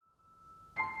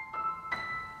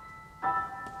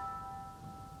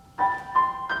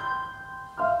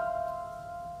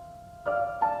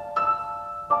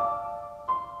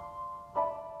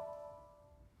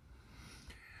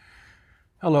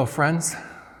Hello, friends.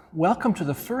 Welcome to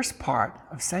the first part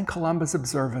of St. Columba's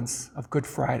observance of Good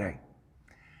Friday.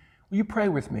 Will you pray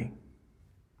with me?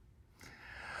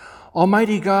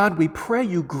 Almighty God, we pray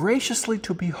you graciously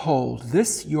to behold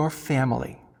this your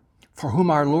family, for whom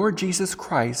our Lord Jesus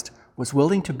Christ was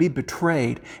willing to be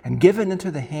betrayed and given into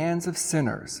the hands of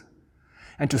sinners,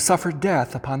 and to suffer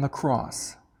death upon the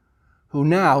cross, who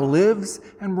now lives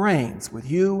and reigns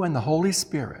with you and the Holy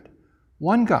Spirit,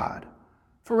 one God,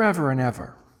 forever and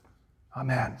ever.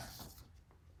 Amen.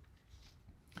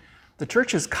 The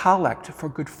Church's collect for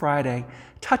Good Friday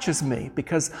touches me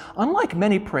because, unlike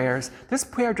many prayers, this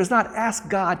prayer does not ask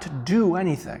God to do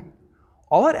anything.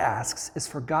 All it asks is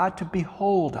for God to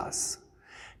behold us,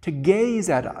 to gaze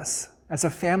at us as a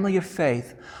family of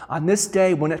faith on this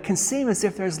day when it can seem as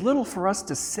if there's little for us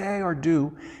to say or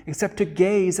do except to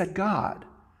gaze at God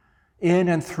in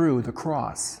and through the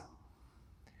cross.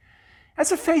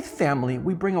 As a faith family,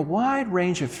 we bring a wide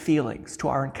range of feelings to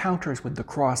our encounters with the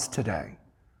cross today: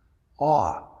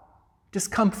 awe,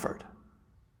 discomfort,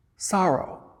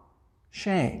 sorrow,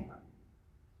 shame,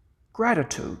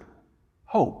 gratitude,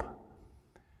 hope.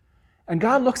 And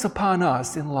God looks upon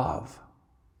us in love.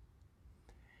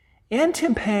 Ann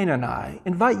Tim Payne and I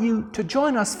invite you to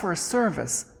join us for a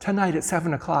service tonight at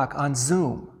 7 o'clock on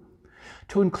Zoom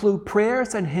to include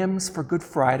prayers and hymns for Good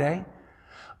Friday,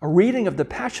 a reading of the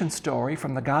Passion story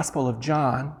from the Gospel of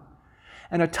John,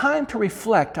 and a time to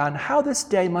reflect on how this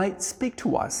day might speak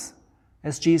to us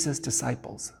as Jesus'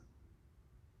 disciples.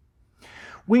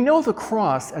 We know the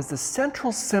cross as the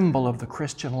central symbol of the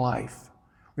Christian life,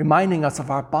 reminding us of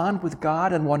our bond with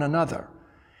God and one another,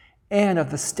 and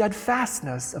of the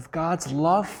steadfastness of God's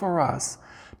love for us,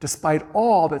 despite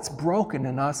all that's broken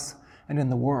in us and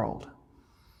in the world.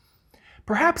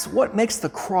 Perhaps what makes the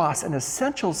cross an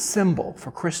essential symbol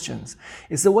for Christians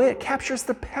is the way it captures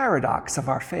the paradox of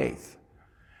our faith,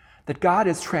 that God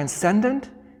is transcendent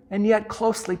and yet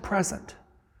closely present,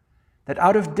 that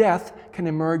out of death can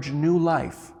emerge new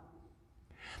life,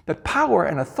 that power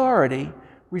and authority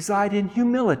reside in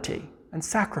humility and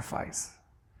sacrifice,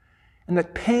 and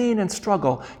that pain and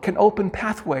struggle can open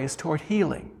pathways toward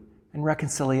healing and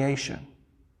reconciliation.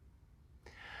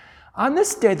 On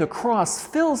this day, the cross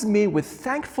fills me with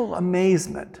thankful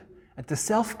amazement at the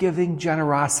self-giving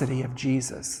generosity of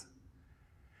Jesus.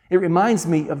 It reminds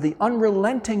me of the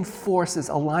unrelenting forces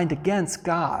aligned against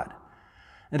God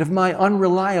and of my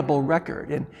unreliable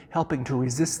record in helping to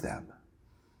resist them.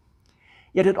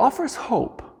 Yet it offers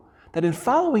hope that in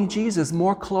following Jesus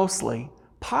more closely,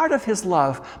 part of his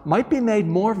love might be made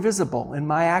more visible in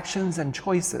my actions and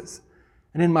choices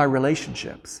and in my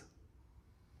relationships.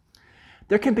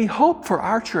 There can be hope for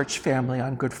our church family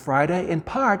on Good Friday, in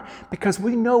part because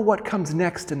we know what comes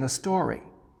next in the story.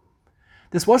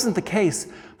 This wasn't the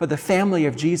case for the family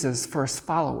of Jesus' first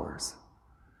followers.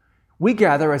 We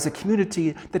gather as a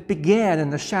community that began in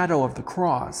the shadow of the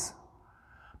cross.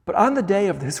 But on the day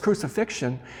of his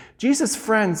crucifixion, Jesus'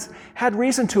 friends had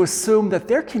reason to assume that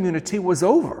their community was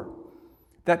over,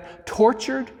 that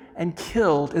tortured and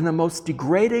killed in the most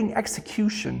degrading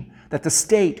execution that the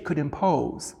state could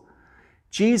impose,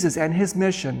 Jesus and his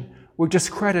mission were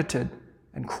discredited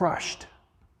and crushed.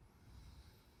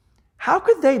 How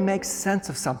could they make sense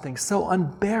of something so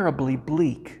unbearably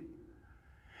bleak?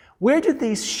 Where did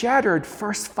these shattered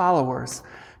first followers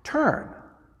turn?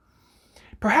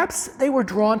 Perhaps they were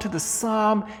drawn to the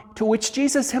psalm to which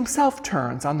Jesus himself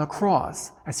turns on the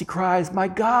cross as he cries, my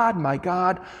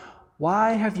God,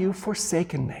 why have you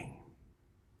forsaken me?"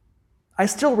 I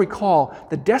still recall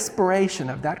the desperation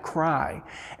of that cry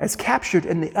as captured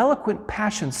in the eloquent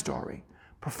Passion story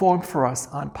performed for us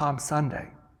on Palm Sunday.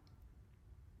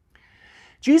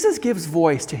 Jesus gives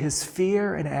voice to his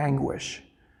fear and anguish,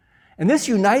 and this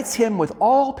unites him with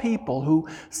all people who,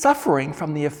 suffering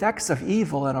from the effects of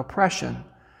evil and oppression,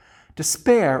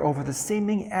 despair over the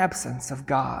seeming absence of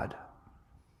God.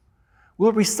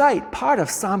 We'll recite part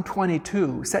of Psalm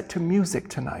 22 set to music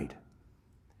tonight.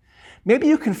 Maybe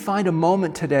you can find a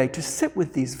moment today to sit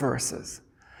with these verses,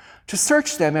 to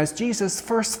search them as Jesus'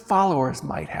 first followers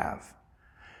might have,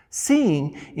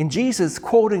 seeing in Jesus'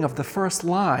 quoting of the first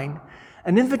line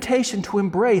an invitation to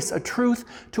embrace a truth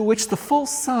to which the full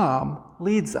psalm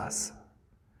leads us.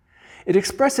 It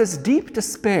expresses deep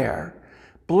despair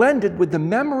blended with the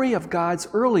memory of God's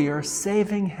earlier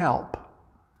saving help.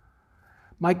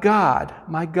 My God,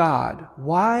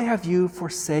 why have you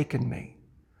forsaken me?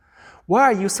 Why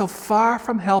are you so far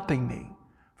from helping me,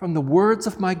 from the words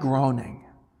of my groaning?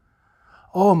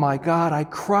 Oh my God, I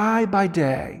cry by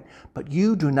day, but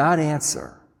you do not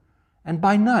answer, and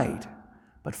by night,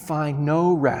 but find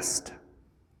no rest.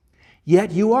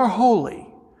 Yet you are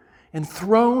holy.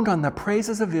 enthroned on the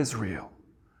praises of Israel.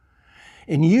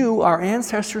 In you our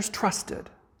ancestors trusted.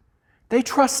 They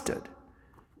trusted,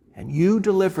 and you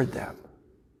delivered them.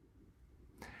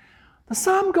 The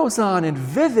psalm goes on in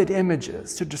vivid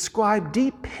images to describe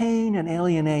deep pain and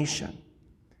alienation.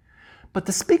 But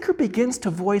the speaker begins to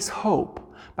voice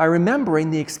hope by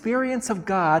remembering the experience of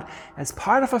God as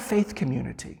part of a faith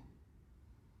community.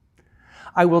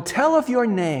 I will tell of your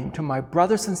name to my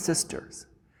brothers and sisters.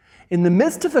 In the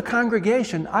midst of the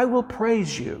congregation, I will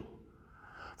praise you.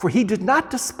 For he did not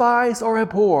despise or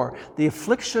abhor the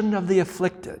affliction of the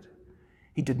afflicted.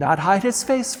 He did not hide his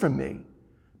face from me,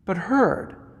 but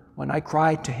heard when I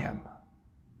cried to him.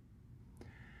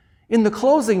 In the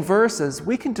closing verses,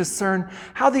 we can discern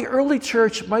how the early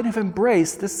church might have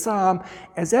embraced this psalm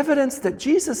as evidence that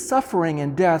Jesus' suffering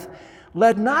and death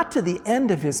led not to the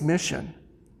end of his mission,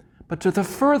 but to the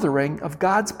furthering of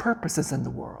God's purposes in the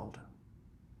world.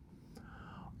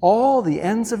 All the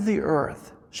ends of the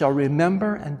earth shall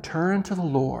remember and turn to the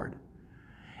Lord,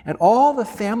 and all the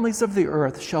families of the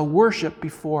earth shall worship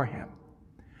before him.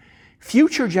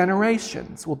 Future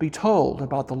generations will be told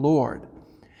about the Lord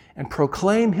and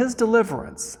proclaim his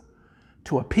deliverance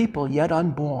to a people yet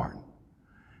unborn,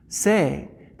 saying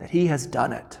that he has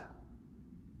done it.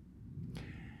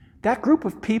 That group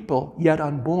of people yet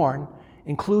unborn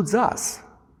includes us,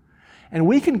 and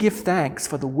we can give thanks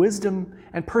for the wisdom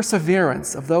and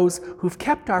perseverance of those who've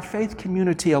kept our faith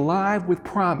community alive with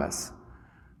promise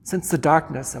since the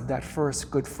darkness of that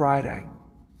first Good Friday.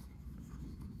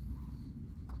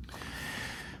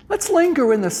 Let's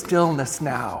linger in the stillness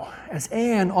now as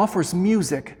Anne offers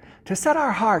music to set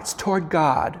our hearts toward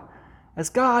God as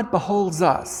God beholds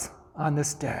us on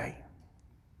this day.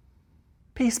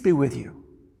 Peace be with you.